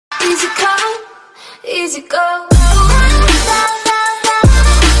Easy come, easy go.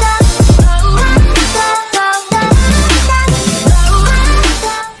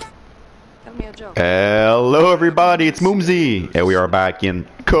 Hello everybody, it's Moomsy, and we are back in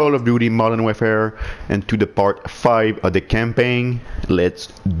Call of Duty Modern Warfare and to the part 5 of the campaign. Let's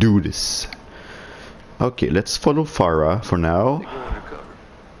do this. Okay, let's follow Farah for now.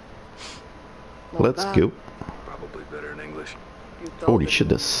 Let's go. Probably better in English. Holy shit,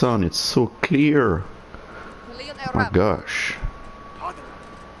 the sun, it's so clear. Oh my gosh.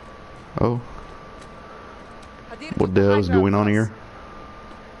 Oh. What the hell is going on here?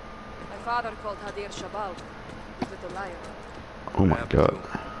 My father called Hadir Shabal, the little liar. Oh my god.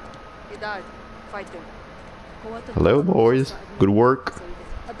 He died fighting. Hello boys, good work.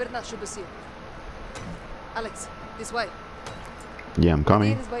 Alex, this way. Yeah, I'm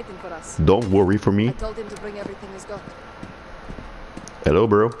coming. Hadir is waiting for us. Don't worry for I me. told him to bring everything he's got. Hello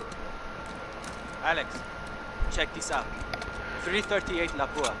bro. Alex, check this out. 338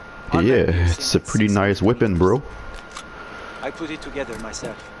 Lapua. Yeah, it's a pretty nice weapon, bro. I put it together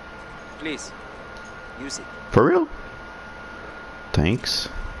myself. Please, use it. For real? Thanks.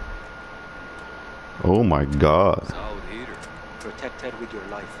 Oh my god. Solid heater. Protect her with your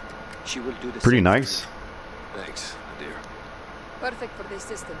life. She will do the Pretty same. nice. Thanks, dear. Perfect for the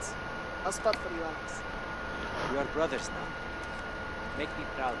assistance. I'll spot for you, Alex. We are brothers now. Make me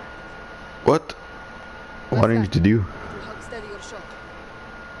proud. What? What do I need to do? It will help steady your shot.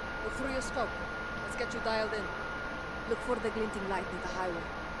 Look through your scope. Let's get you dialed in. Look for the glinting light near the highway.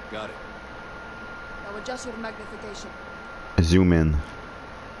 Got it. Now adjust your magnification. Zoom in.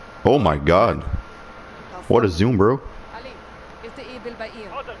 Oh my god. Now What a forward. zoom, bro. Ali, التقي بالباقيين.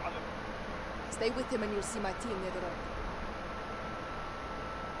 Stay with him and you'll see my team near the road.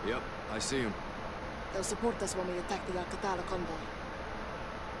 Yep, I see him. They'll support us when we attack the Al-Qatala convoy.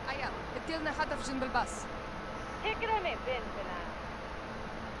 أيا قتلنا حدا في جنب الباص. تكرمي بنتنا.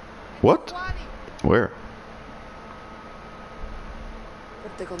 What? Where?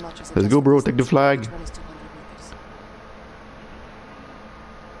 Vertical notches. Let's go, bro. Take the flag. Each one is 200 meters.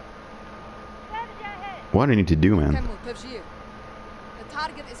 What do I need to do, man? Kemu, Pevjir. The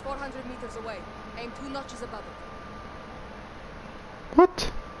target is 400 meters away. Aim 2 notches above it.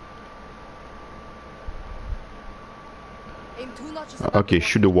 What? Aim 2 notches above Okay, it.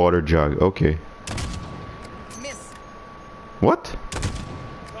 shoot the water jug. Okay. Miss. What?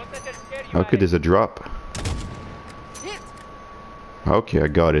 Okay, there's a drop. Hit. Okay, I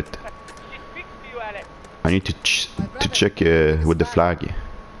got it. I need to check with the flag.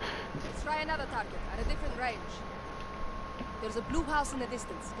 Let's try another target at a different range. There's a blue house in the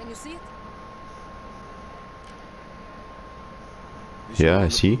distance. Can you see it? Yeah, I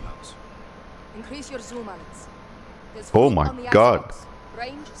see. Increase your zoom, Alex. There's Oh food my on the God. icebox.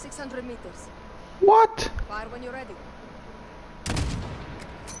 Range 600 meters. What? Fire when you're ready.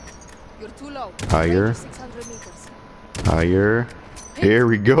 You're too low. Higher. Range 600 meters. Higher. Here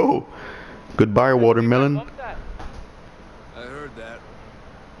we go. Goodbye, watermelon. I heard that.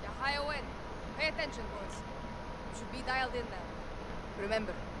 Yahayowen. Pay attention, boys. You should be dialed in now.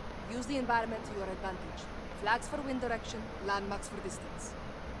 Remember, use the environment to your advantage. Flags for wind direction, landmarks for distance.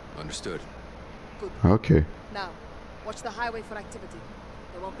 Understood. Good. Okay. Now, watch the highway for activity.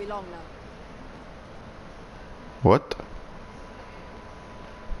 They won't be long now. What?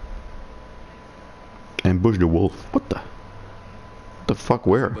 Ambush the wolf. What the? What the fuck?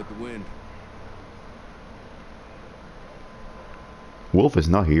 Where? But the wind. Wolf is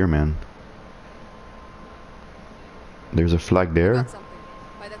not here, man. There's a flag there. Got something.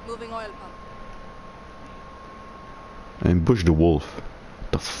 By that moving oil pump. Ambush the wolf.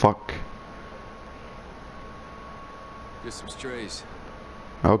 What the fuck? Get some strays.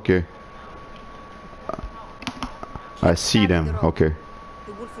 Okay. I see them. Okay.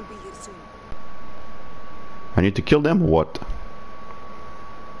 The wolf will be here soon. I need to kill them or what?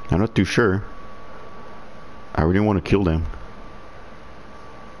 I'm not too sure. I really want to kill them.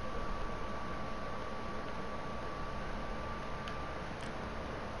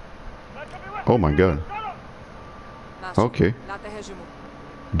 Oh my god. Master, Okay. لا تهاجموا.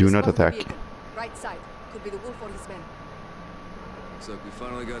 Do This not was the attack. vehicle. Right side. Could be the wolf or his men. Looks like we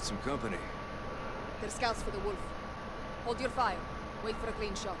finally got some company. They're scouts for the wolf. Hold your fire. Wait for a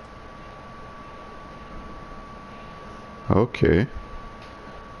clean shot. Okay.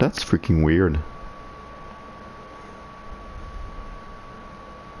 That's freaking weird.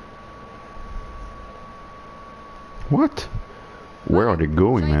 What? Where are they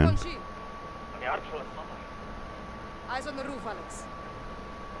going, man? Eyes on the roof, Alex.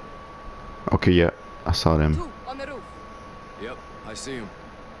 Okay, yeah, I saw them. Two on the roof. Yep, I see him.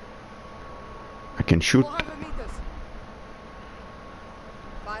 I can shoot. 400 meters.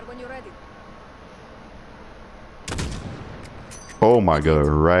 Fire when you're ready. Oh my god,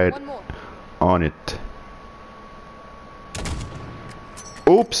 right One more. on it.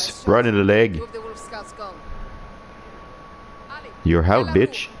 Oops, right in the leg. Two of the Wolf Scouts gone. Ali, You're out, Bella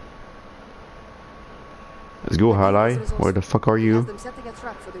bitch. Let's go, Halai. Where the fuck are has you? them setting a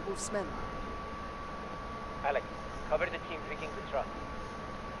trap for the Wolf's men. Alex, cover the team picking the truck.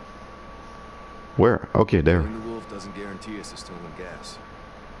 Where? Okay, there. Killing the wolf doesn't guarantee us a stolen gas.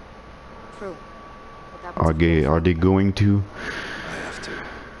 True. What happens Are they going to I have to.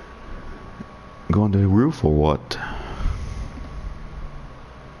 go on the roof or what?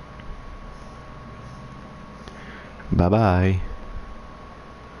 Bye bye.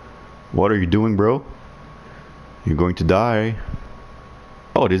 What are you doing, bro? You're going to die.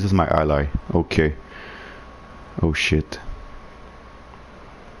 Oh, this is my ally. Okay. Oh shit.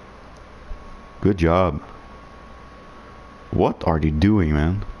 Good job. What are they doing,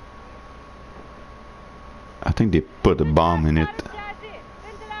 man? I think they put a bomb in it.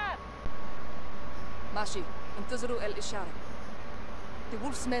 Mashi, انتظروا الإشارة. The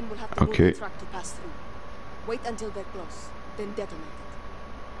Wolf's men will have to move Okay. the truck to pass through. Wait until they're close, then detonate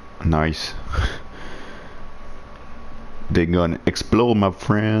it. Nice. They gonna explode, my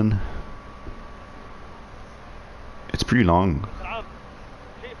friend. It's pretty long.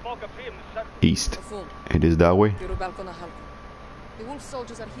 East. Mafhum. It is that way. ديروا بالكم أهلكم. The Wolf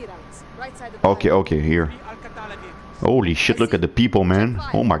soldiers are here, Alex. Right side of the Okay, highway. okay, here. Holy shit, look at the people, man.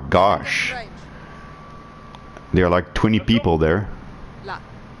 Oh my gosh. Range. There are like 20 people there. لا.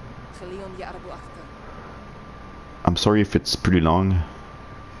 خليهم يقربوا أكثر. I'm sorry if it's pretty long.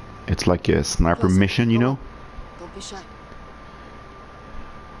 It's like a sniper Closer. mission, you Go know? on. Don't be shy.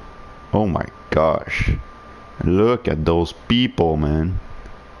 Oh my gosh. Look at those people, man.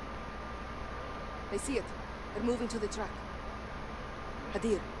 They see it. They're moving to the track.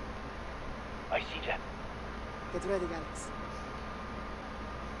 Hadir, I see them. get ready, Alex.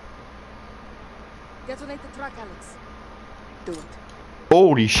 Detonate the truck, Alex. Do it.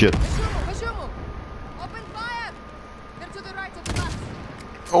 Holy shit. Hashumu! Open fire! They're to the right of the bus.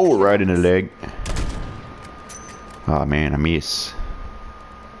 Oh, right in the leg. Ah man, I miss.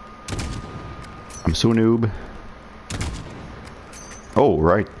 I'm so noob. Oh,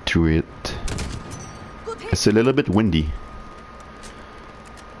 right through it. Good hit! It's a little bit windy.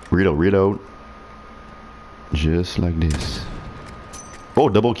 Reload, reload. Just like this. Oh,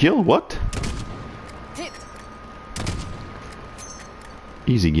 double kill? What? Hit!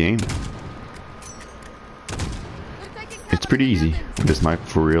 Easy game. They're taking cover It's pretty in the easy. buildings. This knife,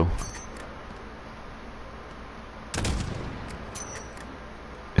 for real.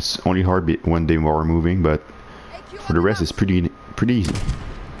 It's only hard when they are moving, but AQ for the on rest, it's bus. pretty easy.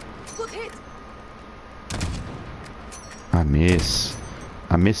 Good hit! I miss.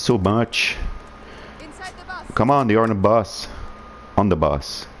 I miss so much. Inside the bus. Come on, they are on the bus. On the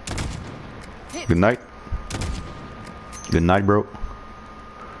bus. Hit! Good night. Good night, bro.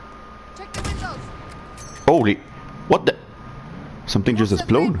 Check the windows. Holy. What the? Something just Wolves have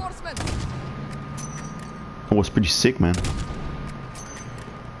exploded. reinforcements. That was pretty sick, man.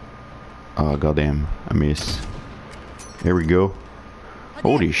 Oh, goddamn. I miss. Here we go. Hadir,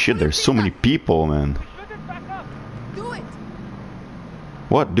 Holy shit, pull there's your so feet many back. people, man. Do it!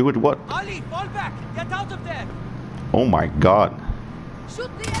 What? Do it what? Ali, fall back! Get out of there! Oh my god.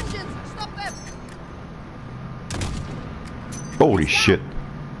 Shoot the engines! Stop them! Holy shit.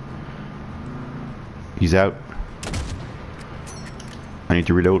 He's out. I need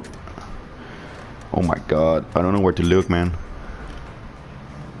to reload. Oh my god. I don't know where to look, man.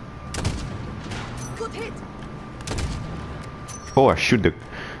 Good hit! Oh, I shoot the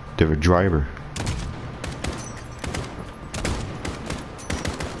driver.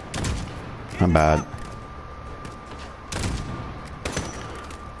 I'm bad.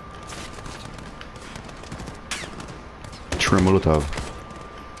 Throw a Molotov.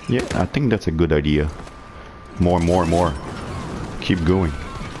 Yeah, I think that's a good idea. More, more, more. Keep going.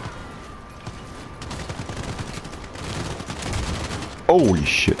 Holy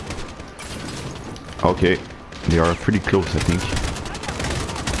shit. Okay, they are pretty close, I think.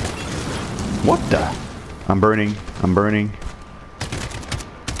 What the? I'm burning. I'm burning.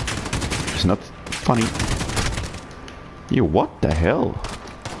 It's not funny. Yo, what the hell?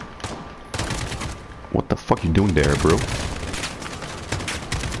 What the fuck you doing there, bro?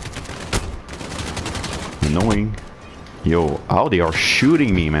 Annoying. Yo, how they are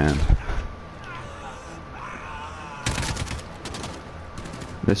shooting me, man.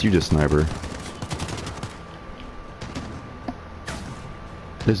 Let's use the sniper.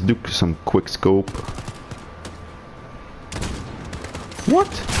 Let's do some quick scope. What?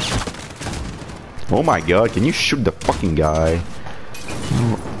 Oh my god, can you shoot the fucking guy?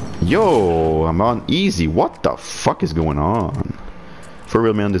 Yo, I'm on easy. What the fuck is going on? For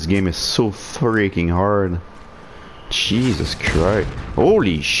real, man, this game is so freaking hard. Jesus Christ.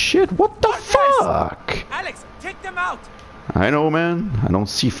 Holy shit, what the fuck? Alex, take them out. I know, man. I don't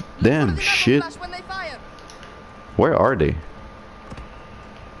see them. Shit. When they fire. Where are they?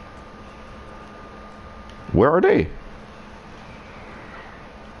 Where are they?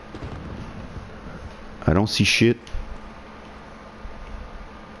 I don't see shit.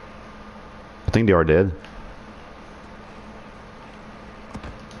 I think they are dead.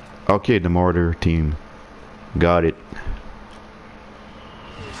 Okay, the mortar team. Got it.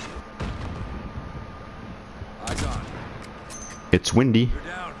 Eyes on. It's windy. You're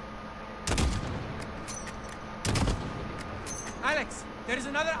down. Alex, there is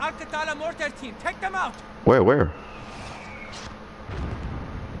another Al-Qatala mortar team. Take them out. Where?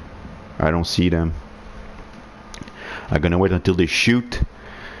 I don't see them. I'm gonna wait until they shoot.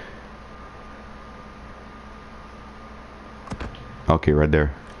 Okay, right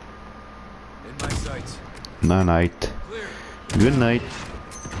there. In my sights. Night. Clear. Good night.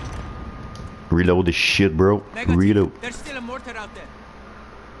 Reload the shit, bro. Negative. Reload. There's still a mortar out there.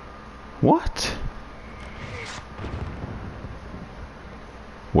 What?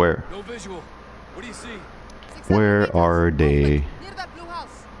 Where? No visual. What do you see? 600 Where meters. are they? Movement. Near that blue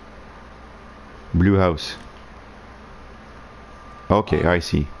house. Blue house. Okay, I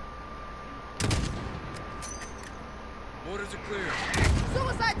see. Mortars are clear.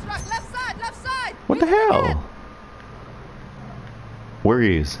 Suicide truck. Left side. Left side. What the Use it hell? again. Where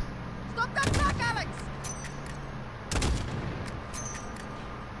he is? Stop that truck, Alex.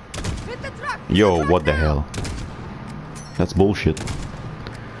 Hit the truck. Hit Yo, truck what the now. hell? That's bullshit.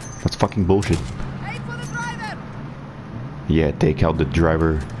 That's fucking bullshit. Aim for the driver. Yeah, take out the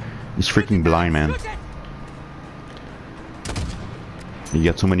driver. He's freaking blind, man. Shoot it. He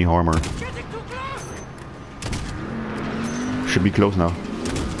got so many armor. Getting too close. Should be close now.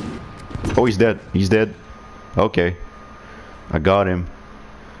 Oh, he's dead. He's dead. Okay. I got him.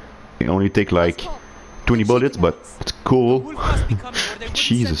 It only take like 20 bullets, but it's cool. Wolf must be coming, or they wouldn't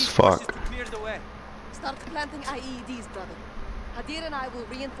Jesus send these forces fuck. to clear the way. Start planting IEDs, brother. Hadir and I will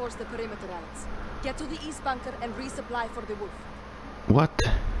reinforce the perimeter, Alex. Get to the east bunker and resupply for the wolf. What?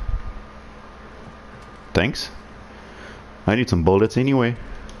 Thanks. I need some bullets anyway.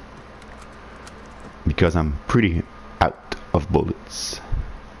 Because I'm pretty out of bullets.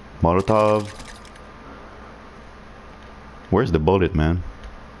 Molotov. Where's the bullet, man?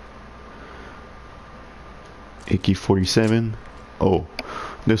 AK-47. Oh,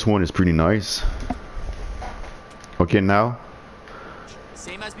 this one is pretty nice. Okay, now.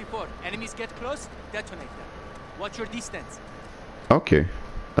 Same as before. Enemies get close, detonate them. Watch your distance. Okay,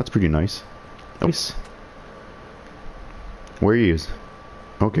 that's pretty nice. Nice. Where he is?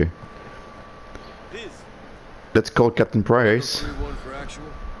 Okay. Liz. Let's call Captain Price. 3-1 for actual.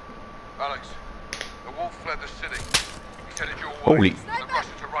 Alex, the wolf fled the city. He's headed your way. Holy. The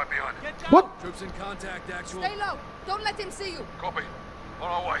Russians are right behind him. Get down. What? Troops in contact, actual. Stay low. Don't let him see you. Copy. On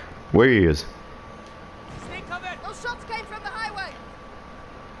our way. Where he is? Stay covered. Those shots came from the highway.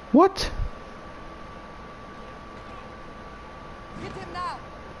 What? Hit him now.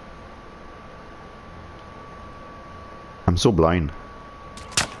 I'm so blind.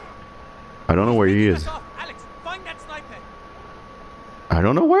 I don't know where he is. Alex, find that sniper. I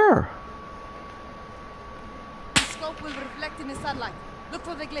don't know where. The scope will reflect in the sunlight. Look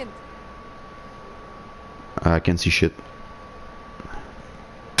for the glint. I can't see shit.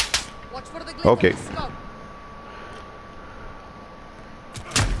 Watch for the glint Okay. of the scope.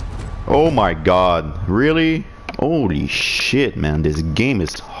 Oh my god. Really? Holy shit, man. This game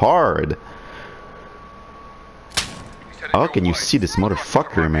is hard. He's headed How your can you way. see this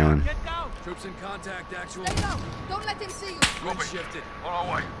motherfucker, man? Get down. Troops in contact, actual. Stay low. Don't let him see you. Wind Copy. shifted. On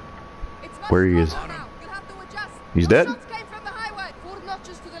our way. It's much Where he is? closer now. You'll have to adjust. He's Those dead? shots came from the highway. 4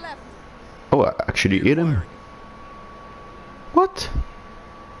 notches to the left. Oh, I actually hit him. Firing. What?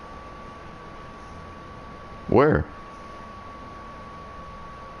 Where?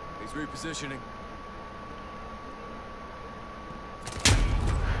 He's repositioning.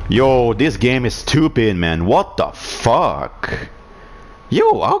 Yo, this game is stupid, man. What the fuck?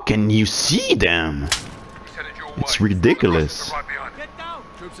 Yo, how can you see them? He's headed your way. It's ridiculous. The Russians are right behind him. Get down.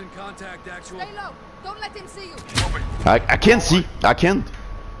 Troops in contact, actual. Stay low. Don't let him see you. Copy. I can't see. I can't.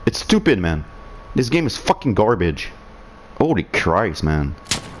 It's stupid, man. This game is fucking garbage. Holy Christ, man.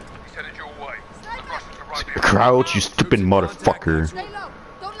 He's headed your way. The Sniper. Russians are right behind him. Crouch, you stupid Troops in contact, motherfucker. actual. Stay low.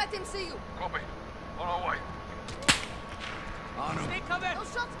 let him see you. Copy. On our way. On him. Stay covered.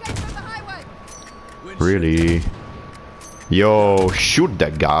 Those shots came from the highway. Windshield. Really? Yo, shoot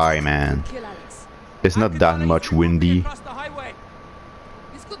that guy, man. Kill Alex. It's not that much windy. Across the highway.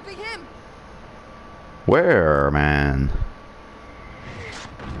 This could be him. Where, man?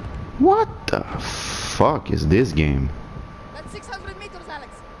 What the fuck is this game? That's 600 meters,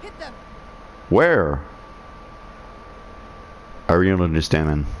 Alex. Hit them. Where? I really don't understand,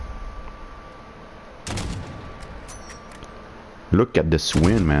 man. Look at this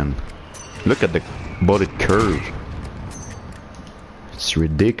wind, man. Look at the bullet curve. It's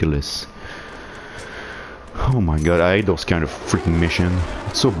ridiculous. Oh my god, I hate those kind of freaking mission.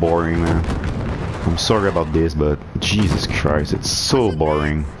 It's so boring, man. I'm sorry about this, but Jesus Christ, it's so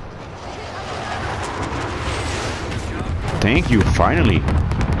boring. Thank you, finally.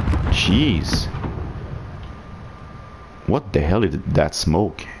 Jeez. What the hell is that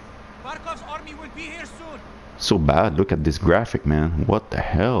smoke? Markov's army will be here soon. So bad. Look at this graphic, man. What the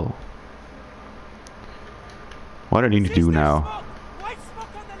hell? What do I need to do now? Smoke. White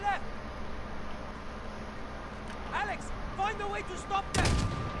smoke on the left. Alex, find a way to stop them.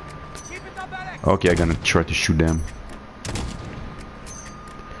 Keep it up, Alex. Okay, I'm gonna try to shoot them.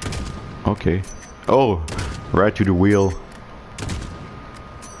 Okay. Oh, right to the wheel.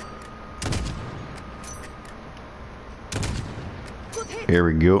 Good hit. Here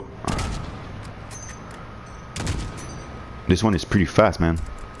we go. This one is pretty fast, man.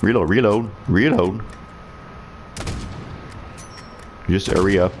 Reload, reload, reload. Just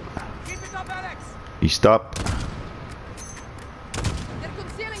hurry up. Keep it up, Alex. He stopped. They're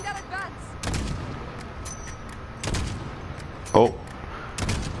concealing their advance. Oh.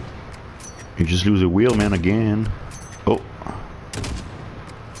 You just lose a wheel, man, again. Oh.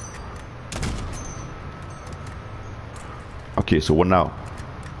 Okay, so what now?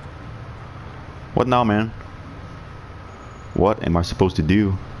 What now, man? What am I supposed to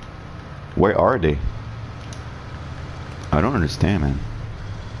do? Where are they? I don't understand, man.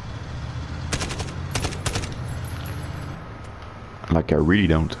 Like, I really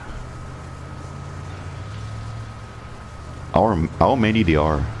don't. How many they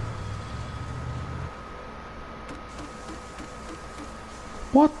are?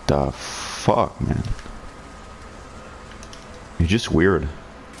 What the fuck, man? It's just weird.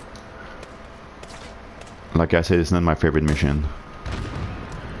 Like I said, it's not my favorite mission.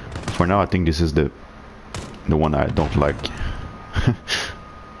 For now, I think this is the one I don't like.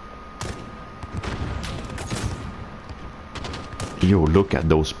 Yo, look at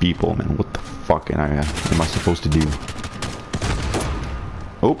those people, man. What the fuck am I supposed to do?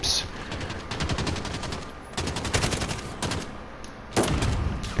 Oops.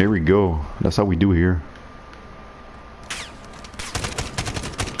 Here we go. That's how we do here.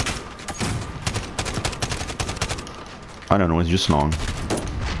 I don't know, it's just long.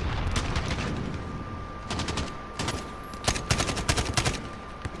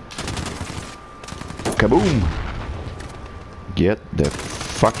 Kaboom! Get the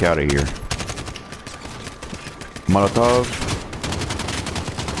fuck out of here. Molotov.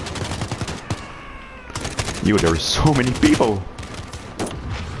 Yo, there are so many people.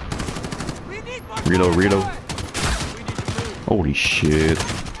 We need more Reload, reload. firepower. We need to move. Holy shit.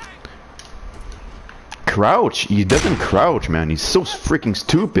 Crouch! He doesn't crouch, man. He's so freaking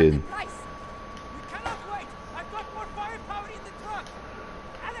stupid. Price. We cannot wait. I've got more firepower in the truck.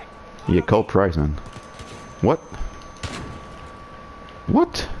 Alex. Yeah, call Price, man. What?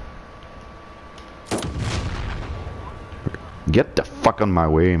 What? Get the fuck on my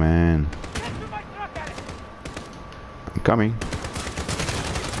way, man. Get to my truck, Alex. I'm coming.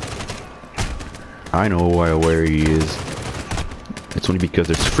 I know where he is. It's only because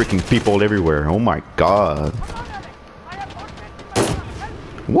there's freaking people everywhere. Oh my god. Come on, Alex. I have more men to my truck.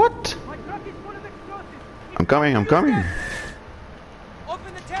 Help. What? My truck is full of explosives. I'm coming, I'm coming.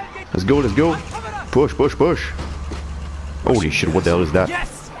 Open the tailgate. Let's go, let's go. Cover us. Push, push, push. Holy shit, what the hell is that?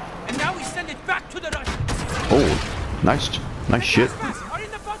 Yes. And now we send it back to the Russians. Oh, nice shit. Gas are in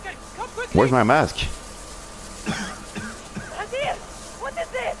the bunker. Come quickly. Where's my mask? Azir, what is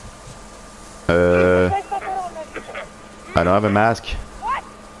this? I don't have a mask. What?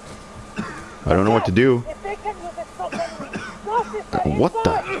 I don't know what to do. What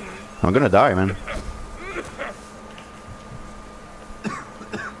the? I'm gonna die, man.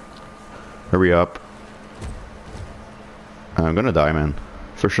 Hurry up. I'm gonna die, man.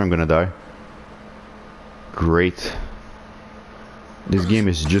 For sure I'm gonna die. Great. This game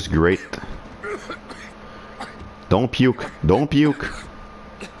is just great. Don't puke. Don't puke.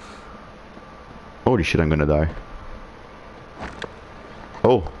 Holy shit, I'm gonna die.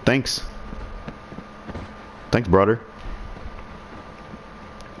 Oh, thanks. Thanks, brother.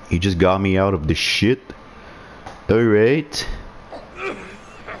 You just got me out of the shit. Alright.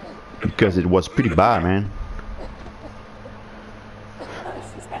 Because it was pretty bad, man.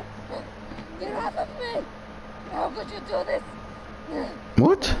 Get off of me! How could you do this?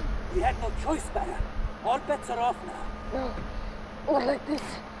 What? We had no choice, Banner. All bets are off now. No. Or like this.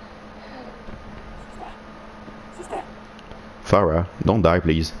 Sister, Farah, don't die,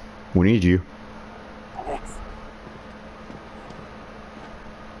 please. We need you. Alex.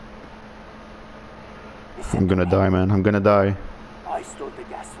 I'm gonna die, man. I'm gonna die. I stole the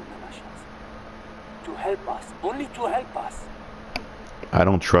gas from the Russians. To help us. Only to help us. I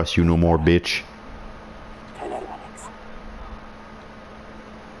don't trust you no more, bitch. Tell her, Alex.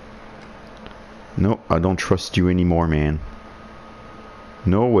 No, I don't trust you anymore, man.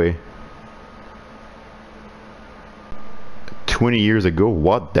 No way. 20 years ago,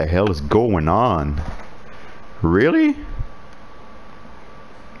 what the hell is going on? Really?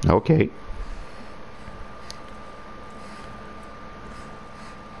 Okay.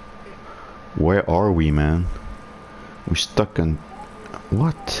 Where are we, man? We're stuck in...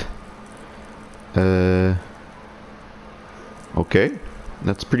 What? Okay.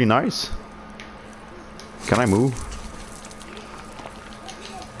 That's pretty nice. Can I move?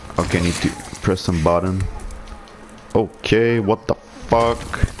 Okay, I need to press some button. Okay, what the fuck?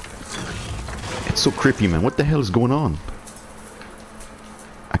 It's so creepy, man. What the hell is going on?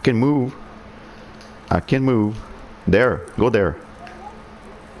 I can move. I can move. There. Go there.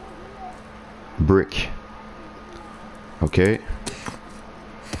 Brick. Okay.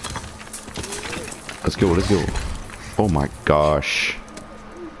 Let's go, let's go. Oh my gosh.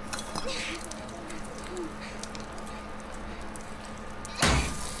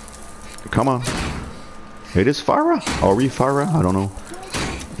 Come on. It is Farah? Are we Farah? I don't know.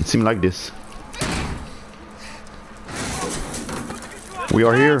 It seemed like this. We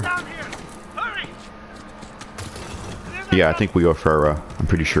are here. Yeah, I think we are Farah. I'm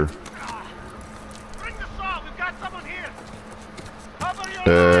pretty sure.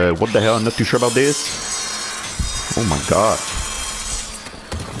 What the hell? I'm not too sure about this. Oh my god.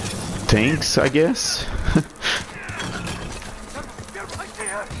 Tanks, I guess?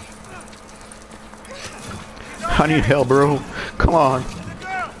 I need help, bro. Come on.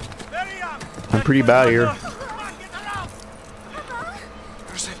 I'm pretty bad here.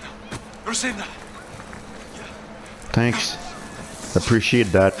 Thanks.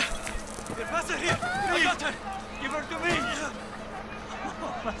 Appreciate that.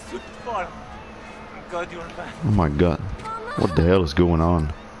 Oh my god. What the hell is going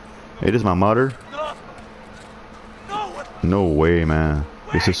on? It is my mother? No way, man.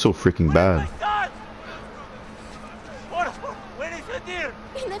 This is so freaking bad.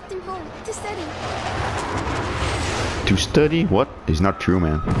 He left him home to study. To study? What? It's not true,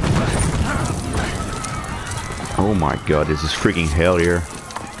 man. Oh my god, this is freaking hell here.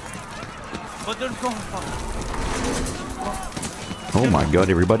 Oh my god,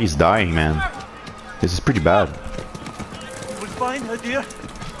 everybody's dying, man. This is pretty bad. We'll find her, dear,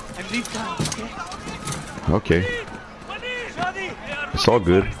 and leave town, okay? Okay. It's all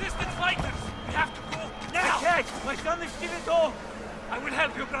good. Now! My son is still at home. I will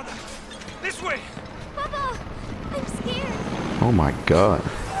help you, brother. This way. Papa, I'm scared. Oh my god.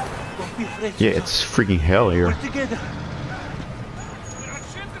 Don't be afraid. Yeah, it's freaking hell here. We're together.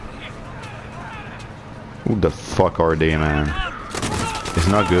 Who the fuck are they, man? It's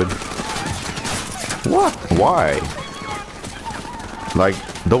not good. What? Why? Like,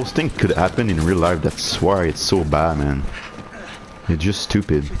 those things could happen in real life. That's why it's so bad, man. It's just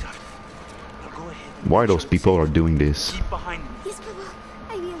stupid. Why those people are doing this? Keep behind me. Yes, Papa,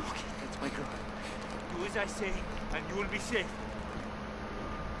 I will. That's my girl. Do as I say, and you will be safe.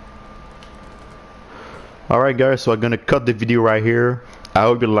 Alright guys, so I'm gonna cut the video right here. I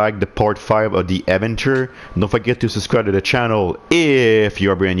hope you liked the part 5 of the adventure. Don't forget to subscribe to the channel if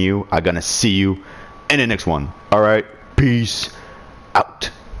you're brand new. I'm gonna see you in the next one. Alright, peace.